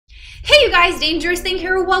Hey you guys, DangerousThing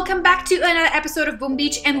here. Welcome back to another episode of Boom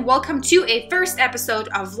Beach and welcome to a first episode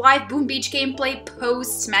of live Boom Beach gameplay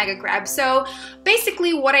post Mega Crab. So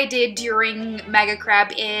basically what I did during Mega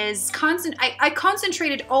Crab is I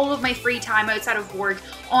concentrated all of my free time outside of work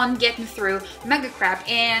on getting through Mega Crab,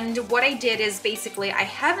 and what I did is basically I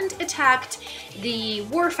haven't attacked the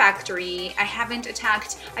War Factory,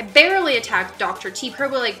 I barely attacked Dr. T,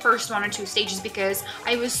 probably like first 1 or 2 stages because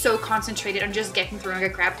I was so concentrated on just getting through Mega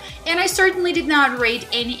Crab. And I certainly did not raid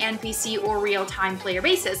any NPC or real-time player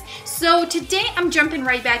bases. So today I'm jumping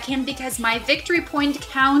right back in because my victory point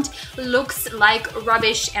count looks like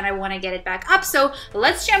rubbish and I want to get it back up. So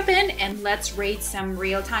let's jump in and let's raid some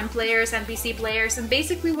real-time players, NPC players, and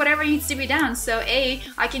basically whatever needs to be done. So A,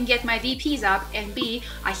 I can get my VPs up, and B,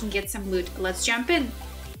 I can get some loot. Let's jump in.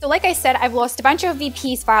 So like I said, I've lost a bunch of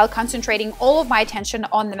VPs while concentrating all of my attention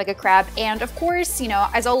on the Mega Crab, and of course, you know,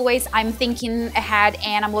 as always, I'm thinking ahead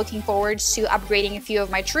and I'm looking forward to upgrading a few of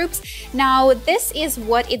my troops. Now, this is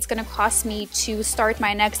what it's gonna cost me to start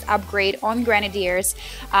my next upgrade on Grenadiers.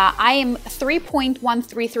 I am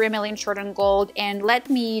 3.133 million short on gold, and let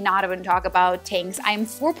me not even talk about tanks. I'm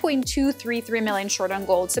 4.233 million short on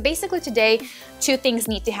gold. So basically today, 2 things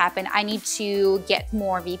need to happen. I need to get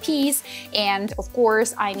more VPs, and of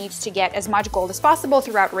course, I need to get as much gold as possible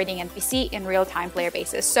throughout raiding NPC in real-time player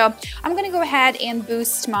basis. So I'm gonna go ahead and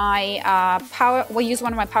boost my use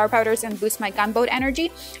one of my power powders and boost my gunboat energy,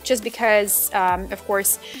 just because, of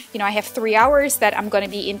course, you know, I have 3 hours that I'm gonna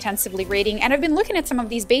be intensively raiding, and I've been looking at some of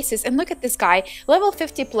these bases, and look at this guy, level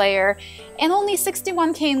 50 player, and only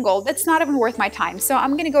 61k in gold. That's not even worth my time. So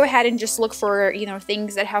I'm gonna go ahead and just look for, you know,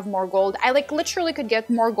 things that have more gold. I like literally could get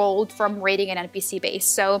more gold from raiding an NPC base.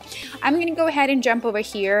 So I'm gonna go ahead and jump over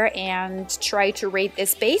here and try to raid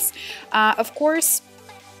this base. Of course,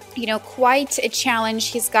 you know, quite a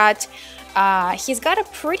challenge. He's got a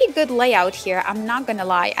pretty good layout here. I'm not gonna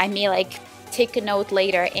lie. I may like take a note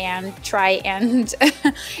later and try and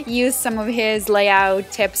use some of his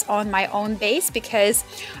layout tips on my own base, because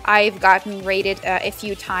I've gotten raided a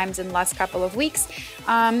few times in the last couple of weeks.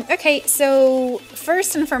 Okay, so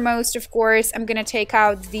first and foremost, of course, I'm gonna take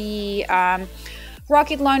out the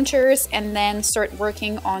rocket launchers and then start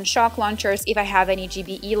working on shock launchers if I have any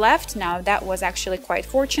GBE left. Now that was actually quite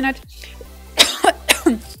fortunate.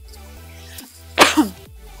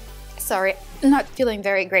 Sorry, I'm not feeling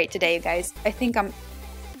very great today, you guys. I think I'm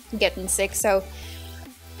getting sick, so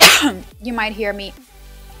you might hear me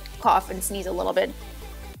cough and sneeze a little bit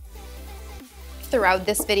throughout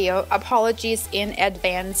this video. Apologies in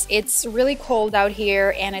advance. It's really cold out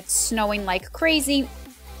here and it's snowing like crazy.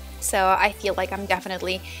 So I feel like I'm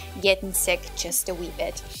definitely getting sick just a wee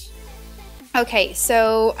bit. Okay,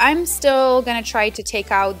 so I'm still gonna try to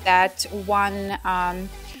take out that one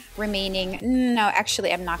remaining. No,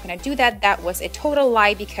 actually, I'm not gonna do that. That was a total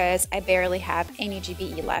lie because I barely have any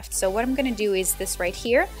GBE left. So what I'm gonna do is this right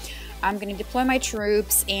here. I'm gonna deploy my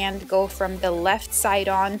troops and go from the left side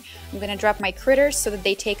on. I'm gonna drop my critters so that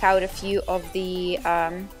they take out a few of the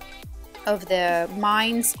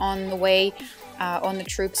mines on the way. On the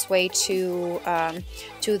troops' way to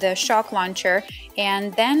the shock launcher,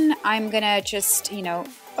 and then I'm gonna just, you know,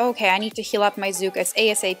 okay, I need to heal up my Zookas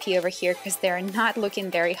ASAP over here because they're not looking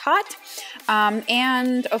very hot,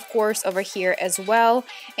 and of course over here as well.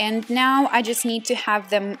 And now I just need to have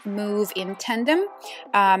them move in tandem,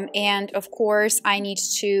 and of course I need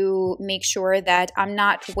to make sure that I'm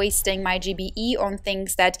not wasting my GBE on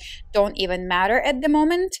things that don't even matter at the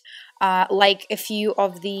moment. Like a few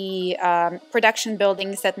of the production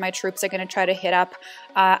buildings that my troops are going to try to hit up.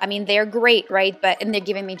 I mean, they're great, right? And they're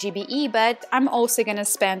giving me GBE, but I'm also going to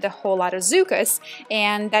spend a whole lot of Zookas,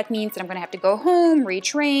 and that means that I'm going to have to go home,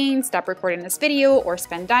 retrain, stop recording this video, or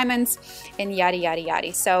spend diamonds, and yada, yada,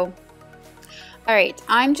 yada. So, all right,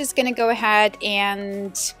 I'm just going to go ahead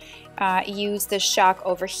and use the shock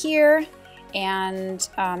over here. And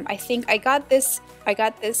I think I got this.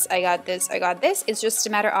 It's just a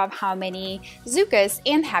matter of how many Zookas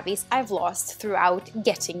and heavies I've lost throughout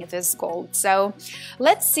getting this gold. So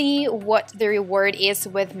let's see what the reward is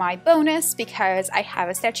with my bonus, because I have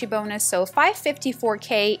a statue bonus. So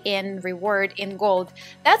 554k in reward in gold.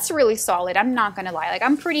 That's really solid. I'm not gonna lie. Like,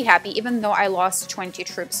 I'm pretty happy even though I lost 20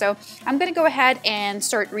 troops. So I'm gonna go ahead and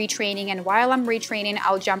start retraining. And while I'm retraining,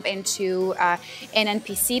 I'll jump into an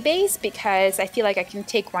NPC base because I feel like I can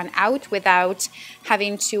take one out without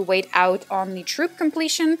having to wait out on the troop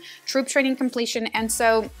training completion. And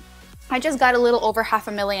so I just got a little over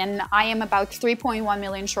 500,000. I am about 3.1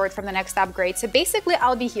 million short from the next upgrade. So basically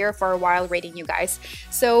I'll be here for a while raiding you guys.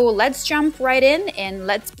 So let's jump right in and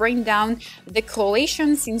let's bring down the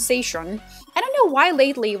collation sensation I don't know why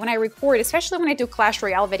lately when I record, especially when I do Clash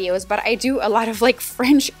Royale videos, but I do a lot of like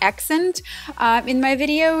French accent in my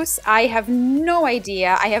videos. I have no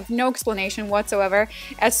idea. I have no explanation whatsoever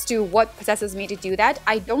as to what possesses me to do that.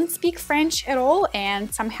 I don't speak French at all,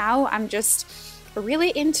 and somehow I'm just really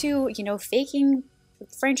into, you know, faking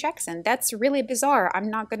French accent. That's really bizarre, I'm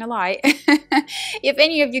not gonna lie. If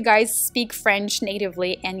any of you guys speak French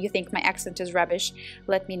natively and you think my accent is rubbish,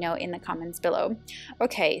 let me know in the comments below.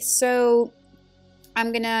 Okay, so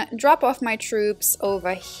I'm gonna drop off my troops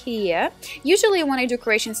over here. Usually when I do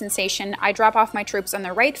Creation Sensation, I drop off my troops on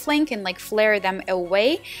the right flank and like flare them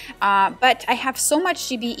away. But I have so much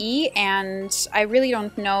GBE and I really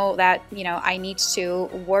don't know that, you know, I need to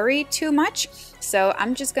worry too much. So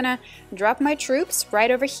I'm just gonna drop my troops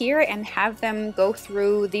right over here and have them go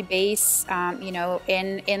through the base, you know,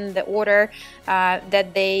 in the order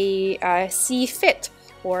that they see fit.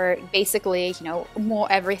 Or basically, you know, mow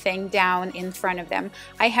everything down in front of them.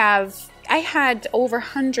 I had over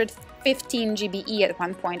 115 GBE at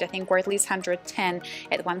one point, I think, or at least 110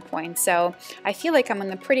 at one point. So I feel like I'm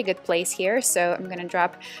in a pretty good place here. So I'm gonna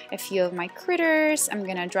drop a few of my critters. I'm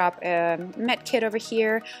gonna drop a med kit over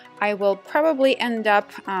here. I will probably end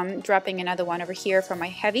up dropping another one over here for my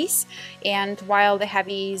heavies. And while the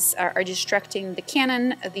heavies are distracting the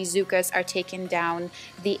cannon, the Zookas are taking down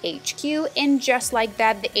the HQ. And just like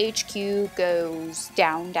that, the HQ goes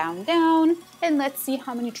down, down, down. And let's see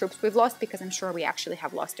how many troops we've lost, because I'm sure we actually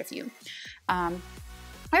have lost a few.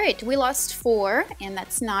 All right, we lost 4, and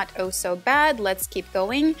that's not oh so bad. Let's keep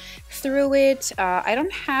going through it. I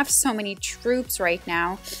don't have so many troops right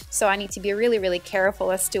now, so I need to be really, really careful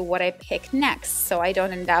as to what I pick next, so I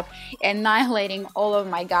don't end up annihilating all of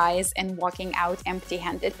my guys and walking out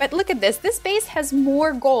empty-handed. But look at this. This base has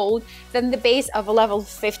more gold than the base of a level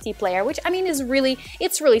 50 player, which I mean is really,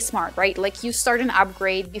 it's really smart, right? Like you start an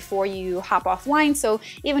upgrade before you hop offline, so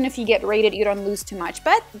even if you get raided, you don't lose too much.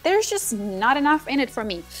 But there's just not enough in it for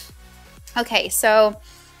me. Okay, so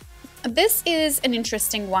this is an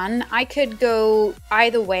interesting one. I could go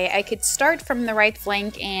either way. I could start from the right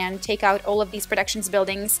flank and take out all of these protections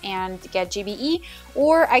buildings and get GBE,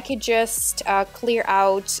 or I could just clear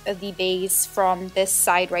out the base from this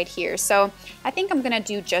side right here. So I think I'm gonna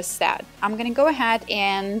do just that. I'm gonna go ahead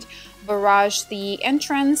and barrage the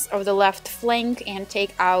entrance of the left flank and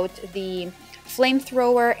take out the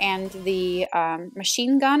flamethrower and the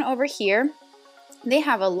machine gun over here. They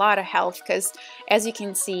have a lot of health because, as you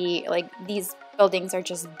can see, like these buildings are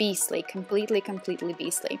just beastly, completely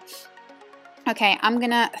beastly. Okay, I'm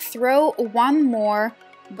gonna throw one more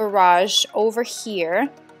barrage over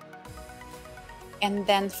here, and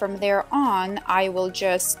then from there on I will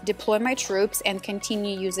just deploy my troops and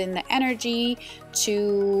continue using the energy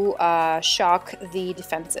to shock the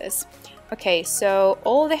defenses. Okay, so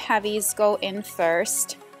all the heavies go in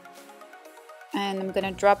first. And I'm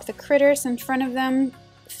gonna drop the critters in front of them,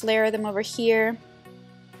 flare them over here,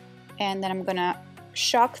 and then I'm gonna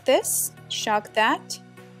shock this, shock that,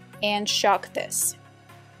 and shock this.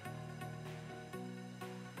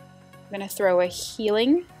 I'm gonna throw a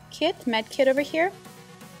healing kit, med kit over here,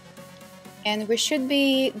 and we should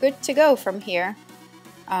be good to go from here.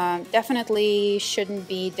 Definitely shouldn't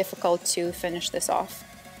be difficult to finish this off,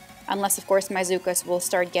 unless of course my Zookas will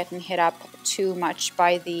start getting hit up too much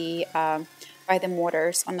by the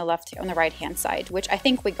mortars on the right hand side, which I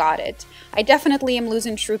think we got it. I definitely am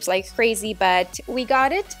losing troops like crazy, but we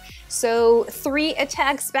got it. So 3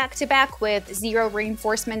 attacks back to back with 0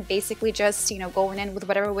 reinforcement, basically just, you know, going in with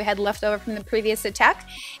whatever we had left over from the previous attack.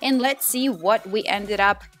 And let's see what we ended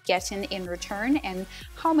up getting in return and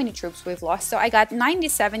how many troops we've lost. So I got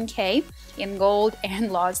 97k in gold and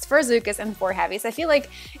lost 4 Zookas and 4 heavies. I feel like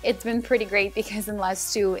it's been pretty great because in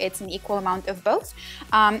last 2 it's an equal amount of both.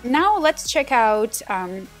 Now let's check out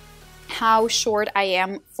how short I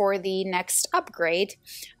am for the next upgrade.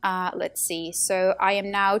 Let's see, so I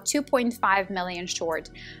am now 2.5 million short,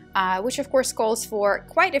 which of course calls for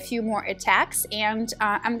quite a few more attacks, and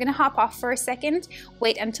I'm gonna hop off for a second,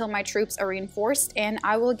 wait until my troops are reinforced, and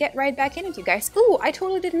I will get right back in with you guys. Ooh, I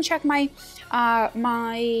totally didn't check my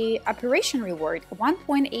my operation reward,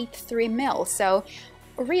 1.83 mil, so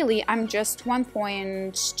really I'm just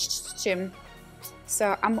 1.2,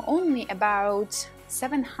 so I'm only about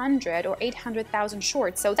 700 or 800,000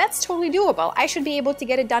 short, so that's totally doable. I should be able to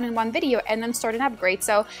get it done in one video and then start an upgrade,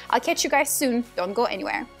 so I'll catch you guys soon. Don't go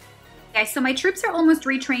anywhere. Guys, so my troops are almost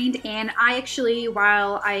retrained, and I actually,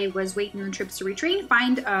 while I was waiting on troops to retrain,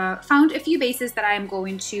 found a few bases that I am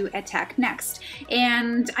going to attack next.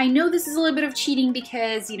 And I know this is a little bit of cheating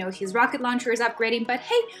because, you know, his rocket launcher is upgrading, but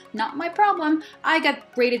hey, not my problem. I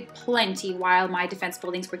got upgraded plenty while my defense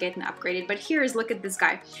buildings were getting upgraded. But here's, look at this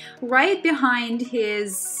guy. Right behind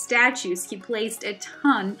his statues, he placed a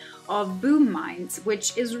ton of boom mines,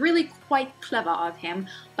 which is really quite clever of him,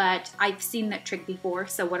 but I've seen that trick before.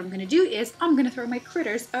 So what I'm gonna do is I'm gonna throw my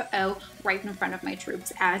critters, right in front of my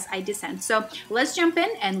troops as I descend. So let's jump in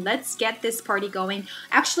and let's get this party going.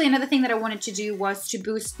 Actually, another thing that I wanted to do was to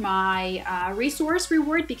boost my resource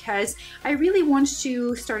reward, because I really want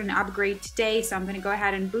to start an upgrade today, so I'm gonna go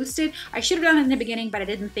ahead and boost it. I should have done it in the beginning, but I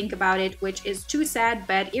didn't think about it, which is too sad,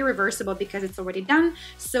 but irreversible because it's already done.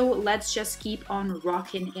 So let's just keep on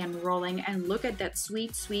rocking and rolling, and look at that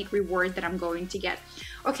sweet, sweet reward that I'm going to get.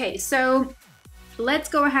 Okay, so let's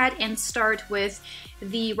go ahead and start with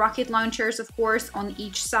the rocket launchers, of course, on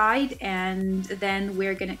each side, and then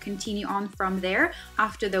we're gonna continue on from there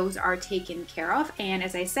after those are taken care of. And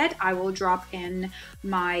as I said, I will drop in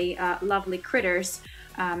my lovely critters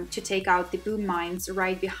to take out the boom mines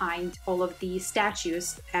right behind all of the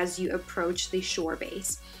statues as you approach the shore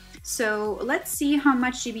base. So let's see how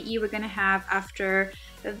much GBE we're gonna have after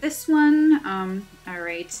this one. All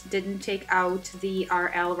right, didn't take out the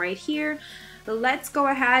RL right here. Let's go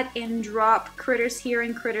ahead and drop critters here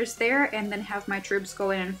and critters there, and then have my troops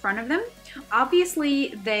go in front of them. Obviously,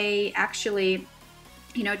 they actually,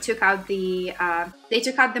 you know, took out the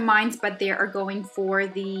mines, but they are going for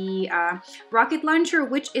the rocket launcher,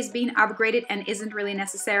 which is being upgraded and isn't really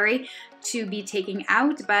necessary to be taking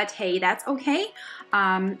out, but hey, that's okay.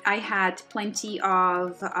 I had plenty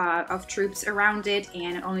of troops around it,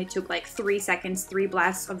 and it only took like 3 seconds, 3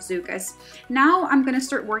 blasts of Zukas. Now I'm gonna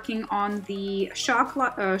start working on the shock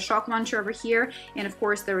launcher over here, and of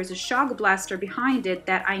course there is a shock blaster behind it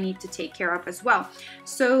that I need to take care of as well.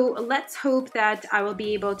 So let's hope that I will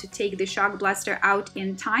be able to take the shock blaster out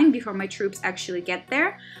in time before my troops actually get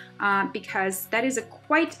there, because that is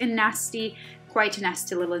quite a nasty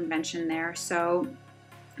little invention there. So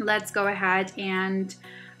let's go ahead and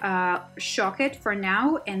shock it for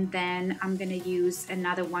now, and then I'm gonna use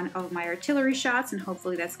another one of my artillery shots, and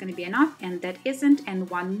hopefully that's gonna be enough, and that isn't, and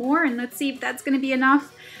one more, and let's see if that's gonna be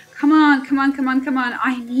enough. Come on, come on, come on, come on.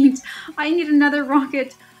 I need another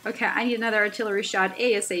rocket. Okay, I need another artillery shot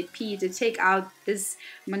ASAP to take out this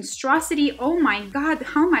monstrosity. Oh my god,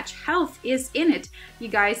 how much health is in it? You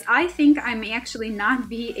guys, I think I may actually not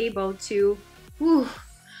be able to... Whew.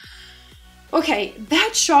 Okay,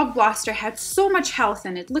 that shock blaster had so much health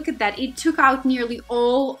in it. Look at that. It took out nearly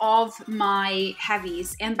all of my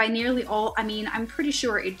heavies. And by nearly all, I mean, I'm pretty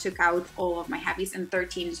sure it took out all of my heavies and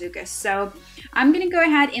 13 Zukas. So I'm going to go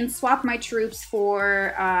ahead and swap my troops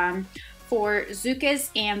for Zukas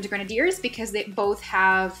and Grenadiers, because they both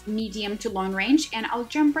have medium to long range, and I'll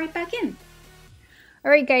jump right back in.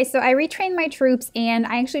 Alright guys, so I retrained my troops, and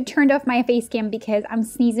I actually turned off my face cam because I'm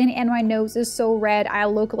sneezing and my nose is so red. I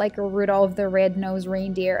look like a Rudolph the Red-Nosed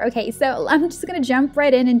Reindeer. Okay, so I'm just gonna jump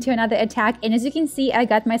right into another attack, and as you can see, I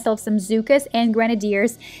got myself some Zukas and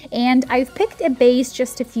Grenadiers, and I've picked a base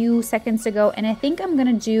just a few seconds ago, and I think I'm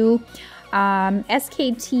gonna do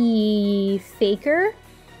SKT Faker.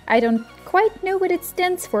 I don't quite know what it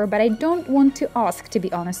stands for, but I don't want to ask, to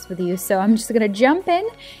be honest with you. So I'm just gonna jump in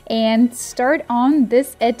and start on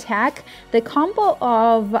this attack. The combo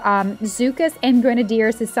of Zukas and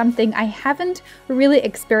Grenadiers is something I haven't really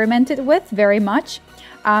experimented with very much.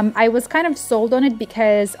 I was kind of sold on it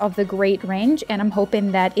because of the great range, and I'm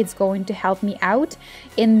hoping that it's going to help me out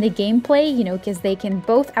in the gameplay, you know, because they can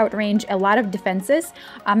both outrange a lot of defenses.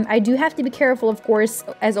 I do have to be careful, of course,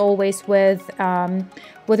 as always, with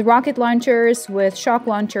rocket launchers, with shock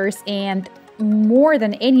launchers, and more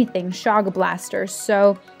than anything, shock blasters.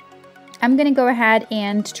 So I'm gonna go ahead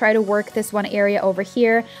and try to work this one area over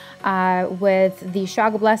here with the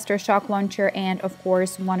shock blaster, shock launcher, and of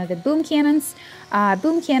course one of the boom cannons.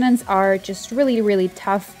 Boom cannons are just really, really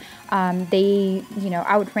tough. They, you know,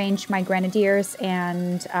 outrange my Grenadiers,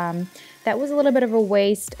 and that was a little bit of a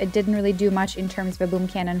waste. It didn't really do much in terms of a boom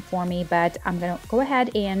cannon for me, but I'm gonna go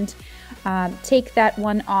ahead and take that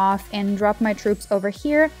one off and drop my troops over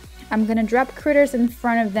here. I'm gonna drop critters in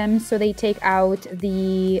front of them so they take out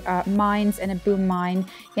the mines and a boom mine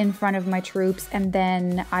in front of my troops, and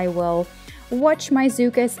then I will watch my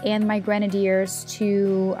Zukas and my Grenadiers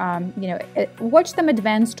to, you know, watch them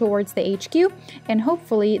advance towards the HQ, and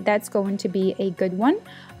hopefully that's going to be a good one.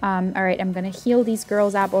 All right, I'm gonna heal these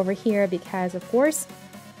girls up over here because, of course,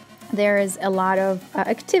 There is a lot of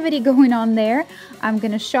activity going on there. I'm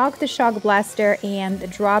gonna shock the shock blaster and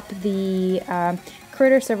drop the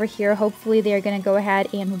critters over here. Hopefully they're gonna go ahead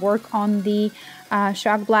and work on the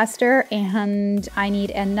shock blaster, and I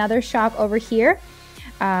need another shock over here.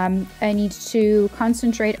 I need to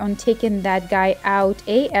concentrate on taking that guy out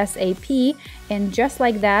ASAP, and just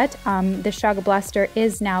like that, the shock blaster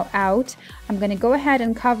is now out. I'm gonna go ahead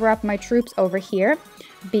and cover up my troops over here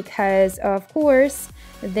because of course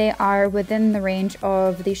they are within the range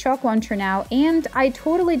of the shock launcher now, and I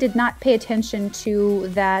totally did not pay attention to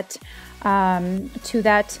that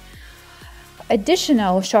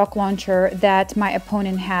additional shock launcher that my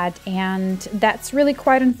opponent had, and that's really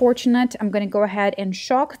quite unfortunate. I'm going to go ahead and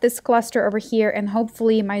shock this cluster over here, and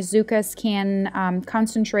hopefully my Zookas can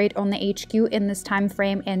concentrate on the HQ in this time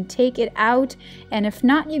frame and take it out. And if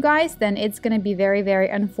not, you guys, then it's going to be very, very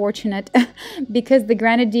unfortunate because the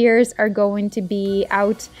Grenadiers are going to be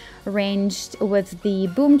outranged with the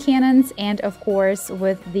boom cannons and of course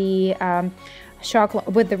with the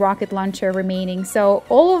rocket launcher remaining. So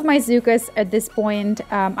all of my Zookas at this point,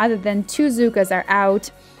 other than 2 Zookas, are out.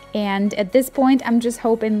 And at this point, I'm just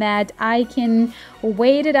hoping that I can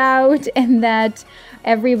wait it out and that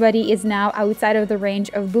everybody is now outside of the range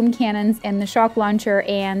of boom cannons and the shock launcher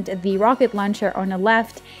and the rocket launcher on the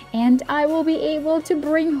left, and I will be able to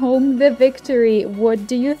bring home the victory. What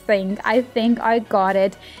do you think? I think I got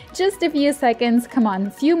it. Just a few seconds. Come on,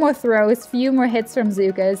 a few more throws, few more hits from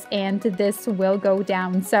Zookas, and this will go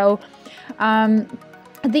down. So,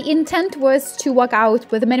 the intent was to walk out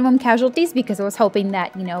with minimum casualties because I was hoping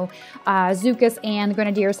that, you know, Zookas and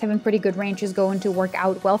Grenadiers having pretty good range is going to work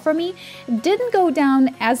out well for me. Didn't go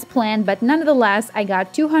down as planned, but nonetheless, I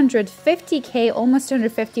got 250k, almost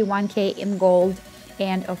 251k in gold.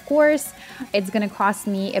 And of course, it's going to cost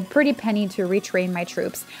me a pretty penny to retrain my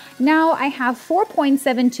troops. Now I have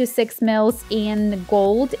 4.726 mils in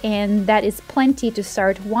gold, and that is plenty to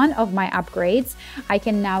start one of my upgrades. I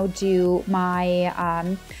can now do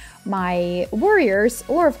my my warriors,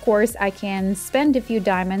 or of course I can spend a few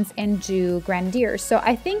diamonds and do grenadiers. So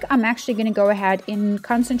I think I'm actually going to go ahead and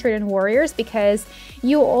concentrate on warriors because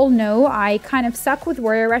you all know I kind of suck with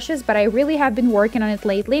warrior rushes, but I really have been working on it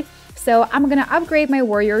lately. So I'm gonna upgrade my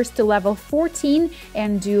warriors to level 14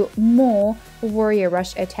 and do more warrior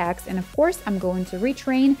rush attacks. And of course, I'm going to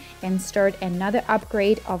retrain and start another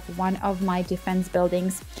upgrade of one of my defense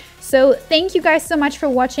buildings. So thank you guys so much for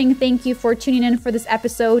watching. Thank you for tuning in for this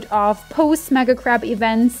episode of post Mega Crab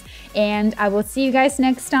events. And I will see you guys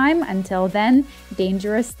next time. Until then,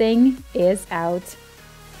 Dangerous Thing is out.